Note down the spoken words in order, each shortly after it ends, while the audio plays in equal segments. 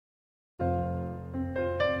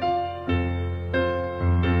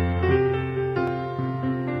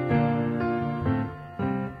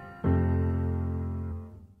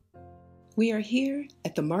We are here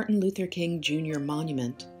at the Martin Luther King Jr.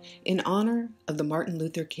 Monument in honor of the Martin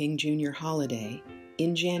Luther King Jr. holiday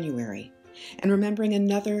in January and remembering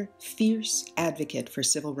another fierce advocate for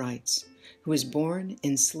civil rights who was born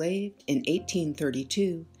enslaved in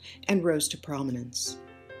 1832 and rose to prominence.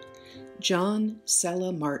 John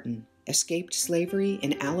Sella Martin escaped slavery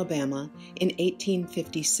in Alabama in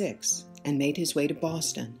 1856 and made his way to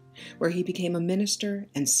Boston, where he became a minister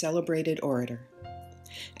and celebrated orator.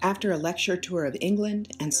 After a lecture tour of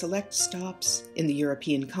England and select stops in the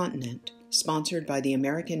European continent, sponsored by the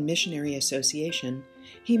American Missionary Association,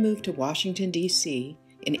 he moved to Washington, D.C.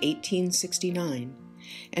 in 1869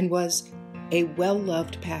 and was a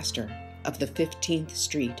well-loved pastor of the 15th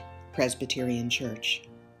Street Presbyterian Church.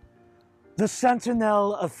 The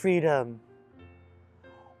Sentinel of Freedom.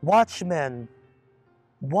 Watchmen,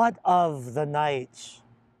 what of the night?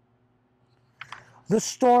 The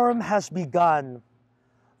storm has begun.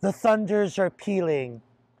 The thunders are pealing.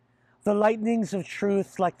 The lightnings of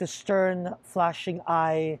truth, like the stern, flashing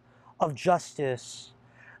eye of justice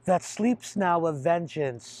that sleeps now of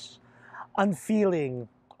vengeance, unfeeling,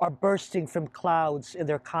 are bursting from clouds in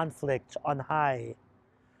their conflict on high.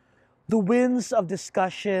 The winds of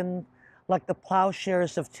discussion, like the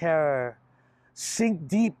plowshares of terror, sink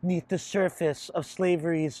deep neath the surface of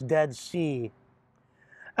slavery's dead sea.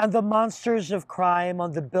 And the monsters of crime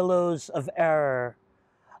on the billows of error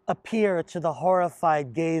appear to the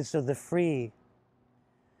horrified gaze of the free.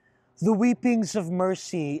 The weepings of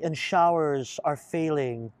mercy in showers are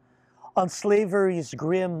failing on slavery's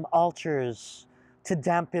grim altars to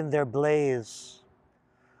dampen their blaze.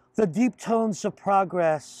 The deep tones of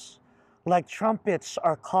progress, like trumpets,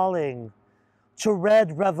 are calling to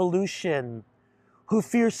red revolution who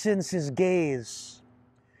fiercens his gaze.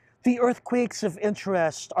 The earthquakes of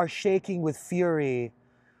interest are shaking with fury,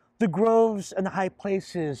 the groves and high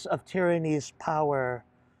places of tyranny's power,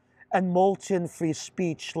 and molten free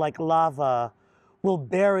speech like lava will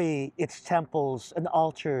bury its temples and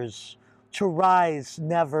altars to rise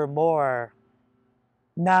never more.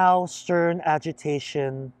 Now stern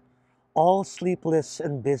agitation, all sleepless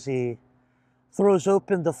and busy, throws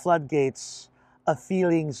open the floodgates of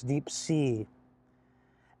feeling's deep sea.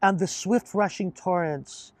 And the swift rushing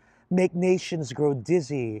torrents make nations grow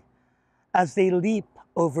dizzy as they leap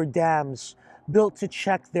over dams built to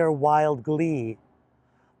check their wild glee.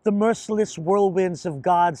 The merciless whirlwinds of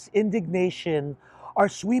God's indignation are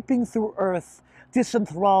sweeping through earth,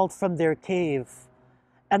 disenthralled from their cave,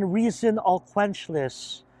 and reason all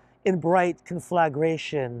quenchless in bright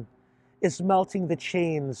conflagration is melting the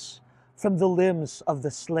chains from the limbs of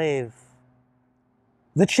the slave.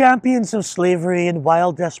 The champions of slavery in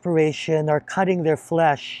wild desperation are cutting their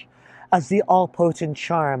flesh as the all-potent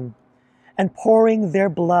charm, and pouring their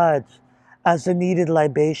blood as a needed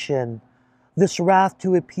libation, this wrath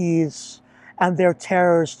to appease and their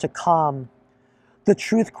terrors to calm. The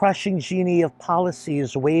truth-crushing genie of policy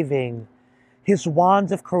is waving his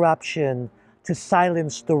wand of corruption to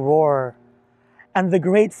silence the roar, and the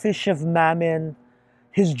great fish of mammon,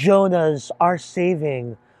 his Jonahs, are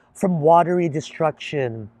saving from watery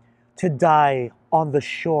destruction to die on the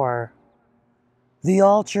shore. The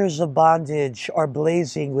altars of bondage are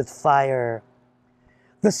blazing with fire.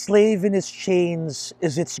 The slave in his chains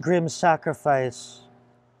is its grim sacrifice.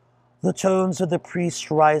 The tones of the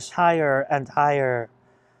priest rise higher and higher,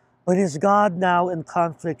 but his God now in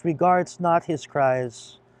conflict regards not his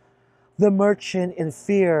cries. The merchant in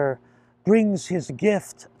fear brings his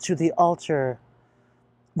gift to the altar.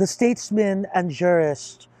 The statesman and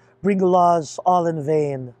jurist bring laws all in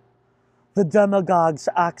vain. The demagogue's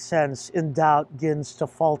accents in doubt begins to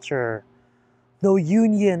falter, though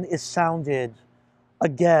union is sounded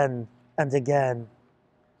again and again.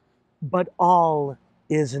 But all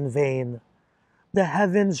is in vain. The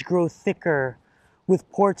heavens grow thicker with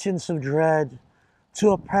portents of dread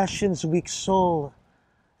to oppression's weak soul,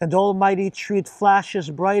 and almighty truth flashes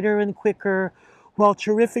brighter and quicker while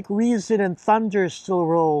terrific reason and thunder still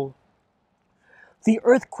roll. The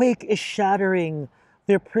earthquake is shattering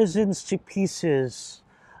their prisons to pieces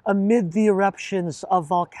amid the eruptions of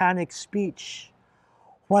volcanic speech,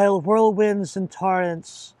 while whirlwinds and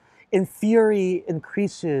torrents in fury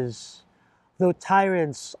increases, though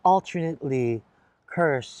tyrants alternately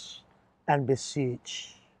curse and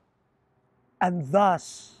beseech. And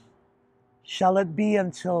thus shall it be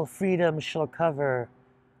until freedom shall cover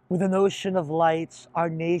with an ocean of light our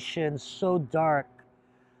nation so dark,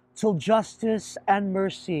 till justice and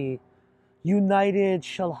mercy united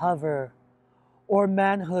shall hover, or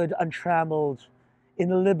manhood untrammeled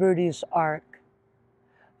in liberty's ark.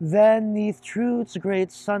 Then, neath truth's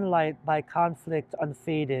great sunlight by conflict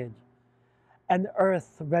unfaded, and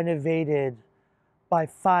earth renovated by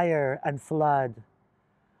fire and flood,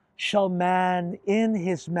 shall man in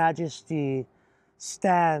his majesty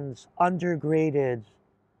stand undergraded,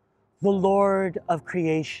 the Lord of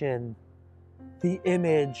creation, the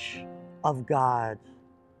image of God.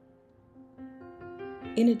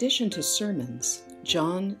 In addition to sermons,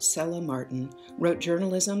 John Sella Martin wrote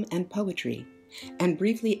journalism and poetry, and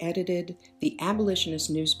briefly edited the abolitionist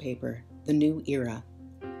newspaper, The New Era.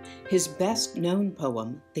 His best-known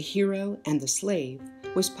poem, The Hero and the Slave,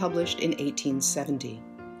 was published in 1870.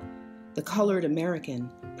 The Colored American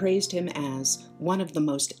praised him as one of the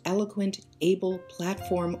most eloquent, able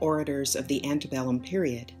platform orators of the antebellum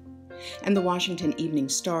period, and the Washington Evening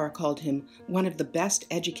Star called him one of the best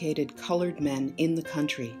educated colored men in the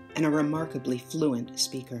country and a remarkably fluent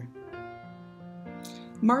speaker.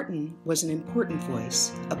 Martin was an important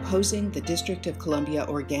voice opposing the District of Columbia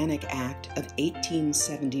Organic Act of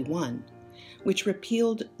 1871, which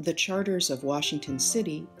repealed the charters of Washington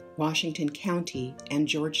City, Washington County, and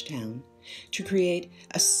Georgetown to create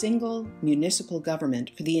a single municipal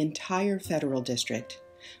government for the entire federal district,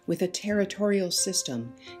 with a territorial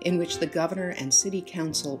system in which the governor and city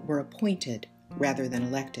council were appointed rather than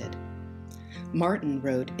elected. Martin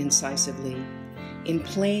wrote incisively, "In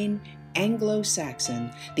plain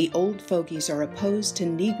Anglo-Saxon, the old fogies are opposed to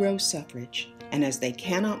Negro suffrage, and as they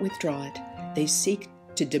cannot withdraw it, they seek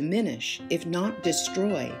to diminish, if not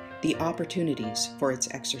destroy, the opportunities for its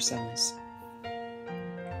exercise."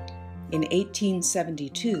 In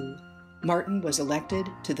 1872, Martin was elected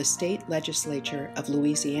to the state legislature of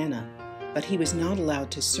Louisiana, but he was not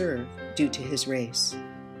allowed to serve due to his race.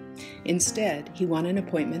 Instead, he won an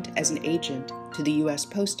appointment as an agent to the U.S.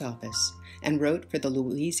 Post Office and wrote for the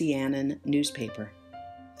Louisianan newspaper.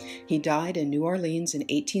 He died in New Orleans in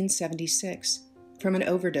 1876 from an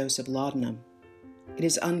overdose of laudanum. It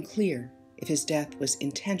is unclear if his death was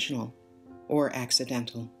intentional or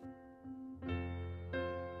accidental.